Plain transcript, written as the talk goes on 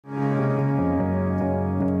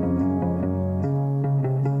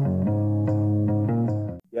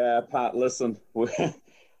Pat, listen,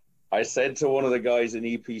 I said to one of the guys in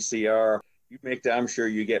EPCR, you make damn sure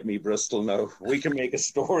you get me Bristol now. We can make a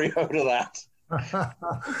story out of that.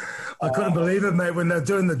 I couldn't believe it, mate, when they're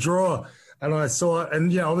doing the draw. And I saw it.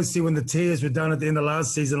 And, obviously when the tears were done at the end of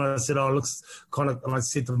last season, I said, it looks kind of, and I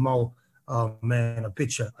said to Mole, oh, man, I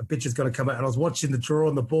bet you it's going to come out. And I was watching the draw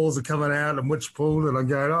and the balls are coming out and which pool. And I'm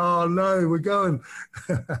going, oh, no, we're going.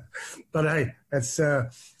 But, hey, it's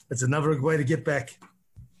another way to get back.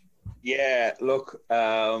 Yeah, look,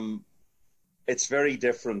 it's very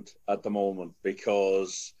different at the moment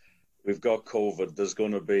because we've got COVID. There's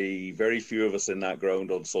going to be very few of us in that ground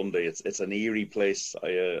on Sunday. It's an eerie place.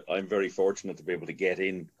 I'm very fortunate to be able to get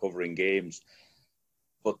in covering games.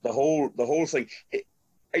 But the whole thing,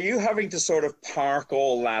 are you having to sort of park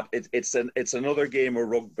all that? It's another game of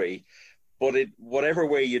rugby, but whatever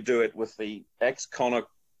way you do it with the ex-Connacht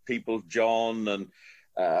people, John and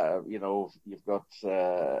you've got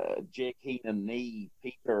Jake Heenan,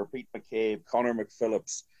 Pete McCabe, Conor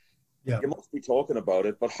McPhillips. Yeah. You must be talking about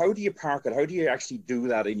it, but how do you park it? How do you actually do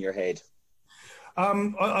that in your head?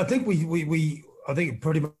 I think I think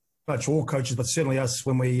pretty much all coaches, but certainly us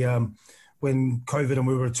when COVID and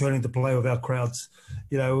we were returning to play with our crowds,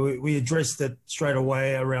 we addressed it straight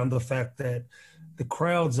away around the fact that the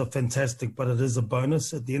crowds are fantastic, but it is a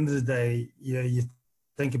bonus. At the end of the day, you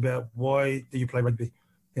think about why do you play rugby?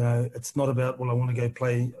 It's not about, well, I want to go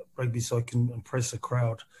play rugby so I can impress a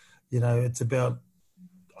crowd. It's about,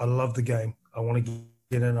 I love the game. I want to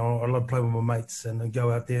get in. I love playing with my mates and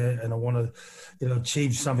go out there and I want to,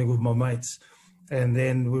 achieve something with my mates. And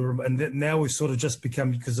then now we've sort of just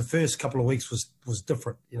become, because the first couple of weeks was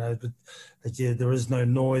different, but there is no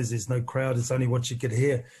noise, there's no crowd, it's only what you could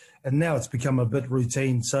hear. And now it's become a bit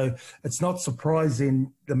routine. So it's not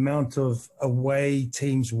surprising the amount of away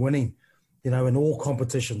teams winning, in all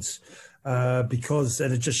competitions, because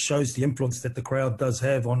it just shows the influence that the crowd does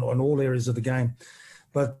have on all areas of the game.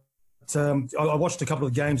 But I watched a couple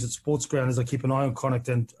of games at Sports Ground as I keep an eye on Connacht,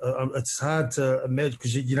 and it's hard to imagine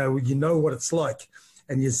because you know what it's like,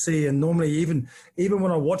 and you see. And normally, even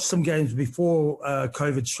when I watched some games before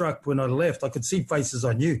COVID struck, when I left, I could see faces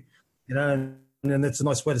I knew, and that's a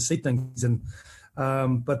nice way to see things. And I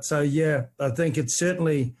think it's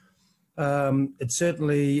certainly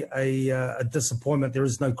a disappointment. There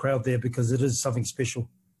is no crowd there because it is something special.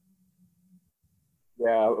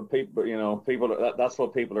 Yeah, people. That's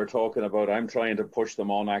what people are talking about. I'm trying to push them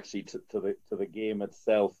on actually to the game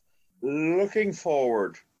itself. Looking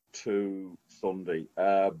forward to Sunday.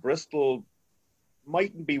 Bristol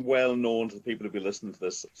mightn't be well known to the people who be listening to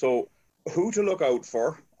this. So, who to look out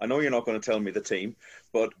for? I know you're not going to tell me the team,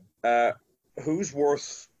 but who's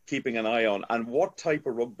worth keeping an eye on, and what type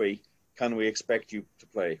of rugby can we expect you to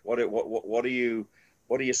play? What are you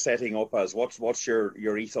setting up as? What's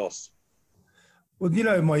your ethos? Well,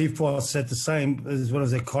 my ethos said the same as well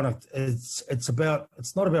as their Connacht. It's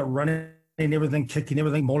not about running everything, kicking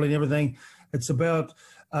everything, mauling everything. It's about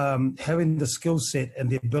having the skill set and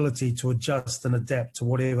the ability to adjust and adapt to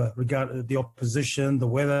whatever, regarding the opposition, the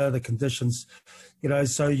weather, the conditions.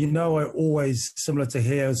 So I always, similar to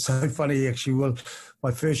here, it's so funny actually. Well,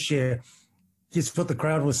 my first year, guess what the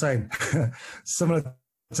crowd was saying? Similar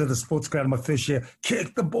to the Sports Ground in my first year,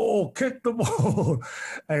 kick the ball.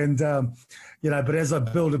 And, but as I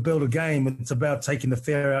build a game, it's about taking the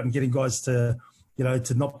fair out and getting guys to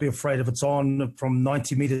not be afraid if it's on from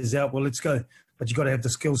 90 meters out. Well, let's go. But you got to have the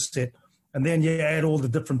skill set. And then you add all the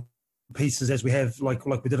different pieces as we have, like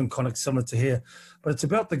we did in Connacht, similar to here. But it's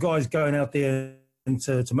about the guys going out there and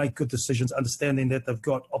to make good decisions, understanding that they've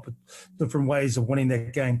got different ways of winning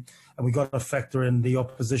that game. And we've got to factor in the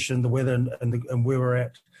opposition, the weather, and where we're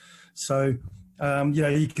at. So,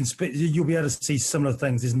 you'll be able to see similar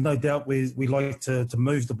things. There's no doubt we like to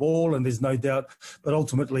move the ball, and there's no doubt. But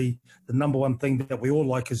ultimately, the number one thing that we all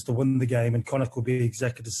like is to win the game, and Connacht will be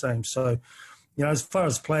exactly the same. So, as far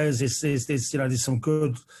as players, there's some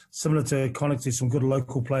good, similar to Connacht, there's some good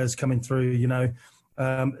local players coming through, in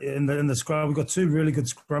the scrum. We've got two really good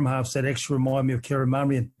scrum halves that actually remind me of Kieran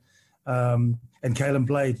Marmion and Caelan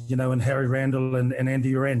Blade, and Harry Randall and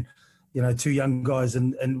Andy Uren, two young guys.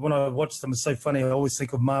 And when I watch them, it's so funny. I always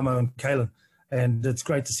think of Marmo and Caelan, and it's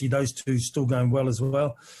great to see those two still going well as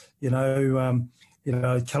well. Callum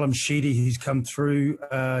Sheedy, who's come through,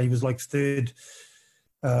 he was like third.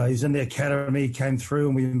 He was in the academy, came through,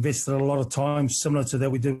 and we invested a lot of time, similar to that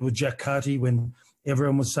we did with Jack Carty when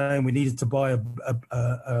everyone was saying we needed to buy an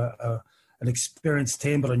experienced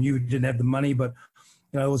 10, but I knew we didn't have the money. But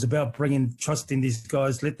it was about trusting these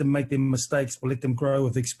guys, let them make their mistakes, but let them grow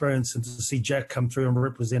with experience. And to see Jack come through and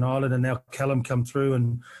represent Ireland, and now Callum come through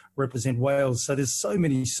and represent Wales. So there's so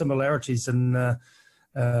many similarities in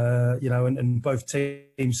both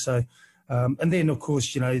teams. So, and then of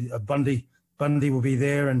course, Bundy will be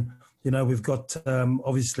there, and we've got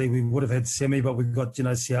obviously we would have had Semi, but we've got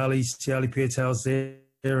Siali Pietow's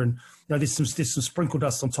there, and there's some sprinkle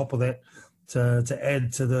dust on top of that to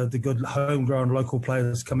add to the good homegrown local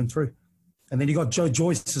players coming through. And then you got Joe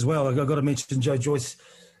Joyce as well. I've got to mention Joe Joyce,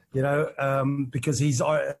 because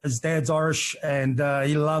his dad's Irish, and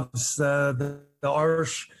he loves the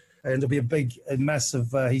Irish, and it'll be a big and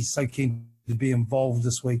massive. He's so keen to be involved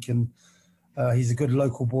this week, and he's a good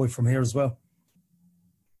local boy from here as well.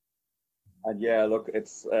 And yeah, look,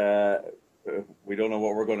 it's we don't know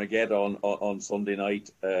what we're going to get on Sunday night.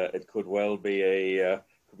 It could well be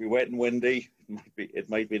could be wet and windy. It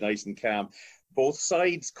might be nice and calm. Both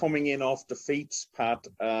sides coming in off defeats, Pat.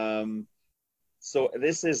 So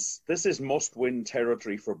this is must-win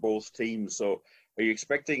territory for both teams. So are you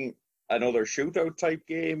expecting another shootout type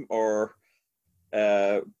game, or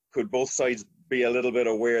could both sides be a little bit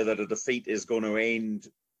aware that a defeat is going to end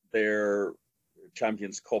their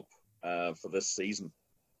Champions Cup for this season?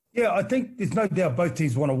 Yeah, I think there's no doubt both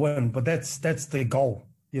teams want to win, but that's their goal,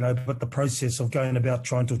 but the process of going about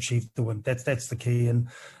trying to achieve the win, that's the key. And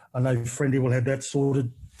I know Friendly will have that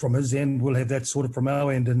sorted from his end, we'll have that sorted from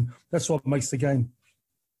our end, and that's what makes the game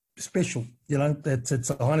special. That it's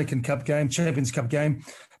a Heineken Cup game, Champions Cup game.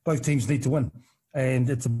 Both teams need to win, and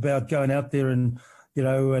it's about going out there and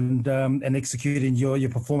and executing your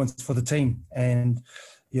performance for the team. And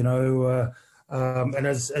and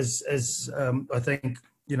as I think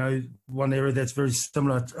one area that's very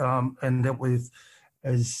similar, and that with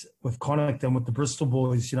Connacht and with the Bristol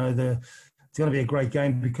boys, it's going to be a great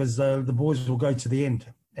game because the boys will go to the end.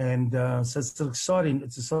 And so it's an exciting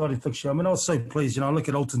fixture. I mean, I was so pleased. I look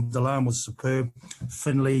at Alton Delan was superb,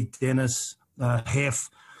 Finlay, Dennis, Hef,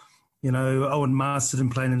 Owen Masterton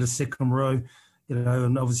playing in the second row,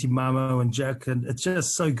 and obviously Mamo and Jack. And it's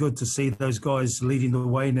just so good to see those guys leading the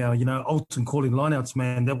way now. Alton calling lineouts,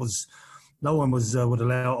 man, that was no one would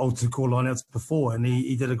allow Alton to call lineouts before, and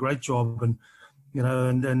he did a great job. And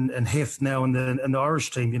and Hef now in the Irish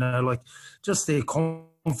team, just their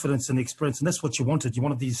confidence and experience, and that's what you wanted. You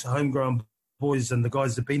wanted these homegrown boys and the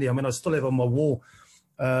guys that have been there. I mean, I still have on my wall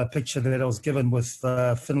picture that I was given with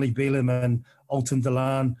Finlay Beelum and Alton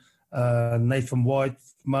Delan, Nathan White,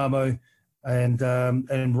 Mamo,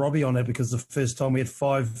 and Robbie on it, because the first time we had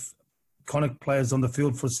 5 Connacht players on the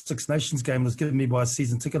field for a Six Nations game. It was given me by a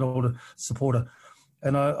season ticket holder supporter,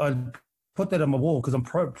 and I put that on my wall because I'm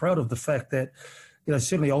proud of the fact that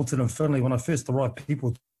certainly Alton and Finlay, when I first arrived,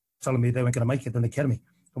 people were telling me they weren't going to make it in the academy.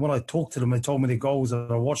 And when I talked to them, they told me their goals, and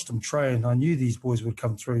I watched them train. I knew these boys would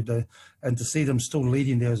come through, and to see them still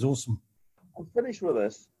leading there is awesome. I'll finish with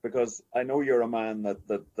this because I know you're a man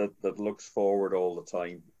that looks forward all the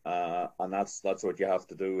time, and that's what you have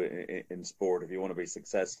to do in sport if you want to be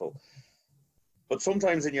successful. But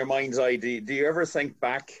sometimes in your mind's eye, do you ever think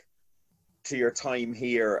back to your time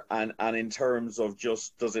here, and in terms of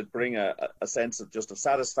just, does it bring a sense of just of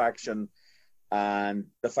satisfaction and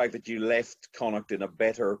the fact that you left Connacht in a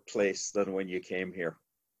better place than when you came here?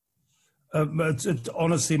 It's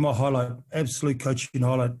honestly my highlight, absolute coaching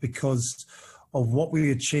highlight, because of what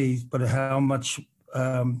we achieved, but how much,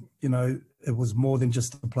 it was more than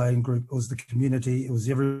just the playing group. It was the community. It was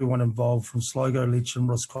everyone involved, from Sligo, Leitrim,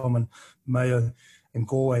 Roscommon, Mayo, and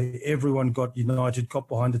Galway. Everyone got united, got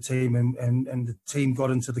behind the team, and the team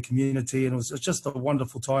got into the community, and it was just a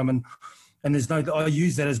wonderful time. And I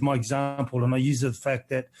use that as my example, and I use the fact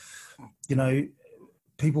that,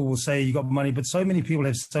 people will say you got money, but so many people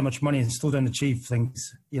have so much money and still don't achieve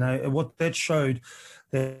things. What that showed,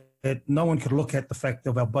 that no one could look at the fact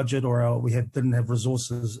of our budget or didn't have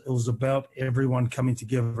resources. It was about everyone coming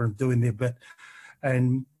together and doing their bit.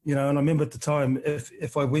 And, and I remember at the time,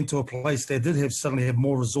 if I went to a place that did suddenly have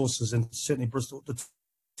more resources, and certainly Bristol, the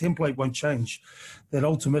template won't change. That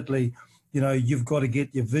ultimately, you've got to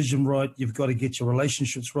get your vision right. You've got to get your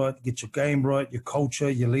relationships right, get your game right, your culture,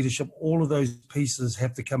 your leadership. All of those pieces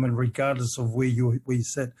have to come in regardless of where you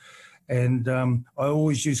sit. And I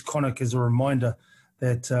always use Connacht as a reminder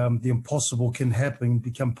that the impossible can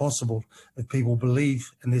become possible if people believe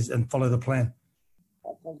and follow the plan.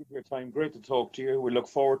 Thank you for your time. Great to talk to you. We look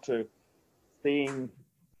forward to seeing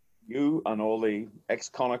you and all the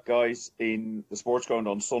ex-Connacht guys in the sports ground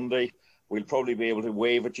on Sunday. We'll probably be able to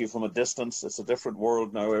wave at you from a distance. It's a different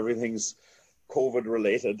world now. Everything's COVID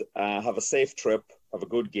related. Have a safe trip. Have a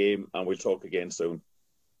good game, and we'll talk again soon.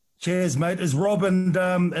 Cheers, mate. Is Rob and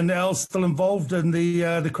Al still involved in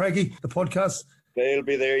the Craigie, the podcast? They'll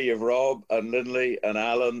be there. You've Rob and Lindley and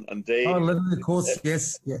Alan and Dave. Oh, Lindley, of course,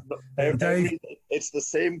 yes. Yeah. And Dave. It's the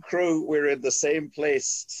same crew. We're in the same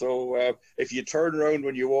place. So if you turn around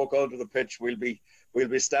when you walk onto the pitch, we'll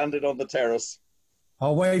be standing on the terrace.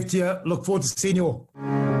 I'll wave to you. Look forward to seeing you all.